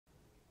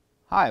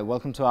Hi,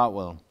 welcome to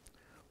Outwell.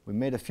 We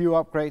made a few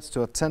upgrades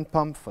to a tent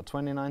pump for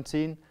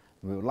 2019 and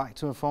we would like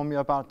to inform you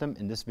about them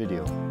in this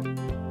video.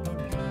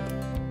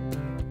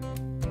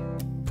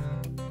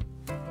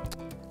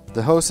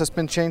 The hose has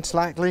been changed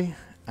slightly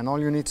and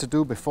all you need to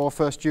do before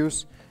first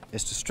use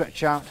is to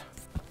stretch out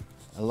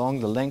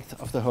along the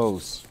length of the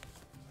hose.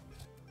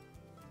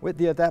 With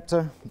the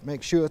adapter,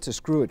 make sure to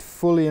screw it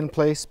fully in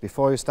place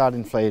before you start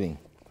inflating.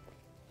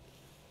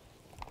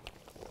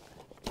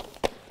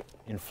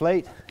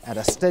 Inflate at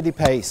a steady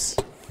pace.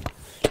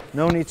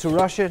 No need to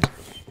rush it,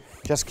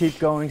 just keep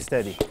going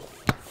steady.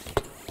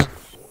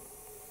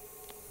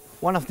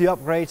 One of the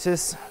upgrades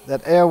is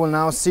that air will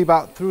now seep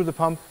out through the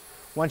pump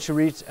once you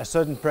reach a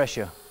certain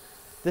pressure.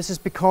 This is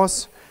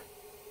because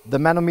the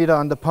manometer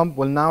on the pump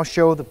will now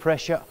show the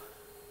pressure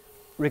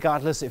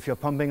regardless if you're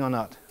pumping or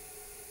not.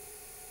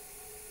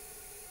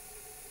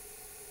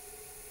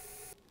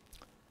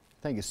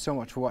 Thank you so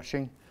much for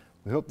watching.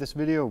 We hope this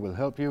video will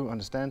help you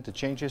understand the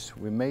changes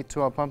we made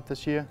to our pump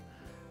this year,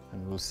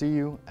 and we'll see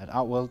you at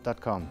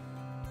outwell.com.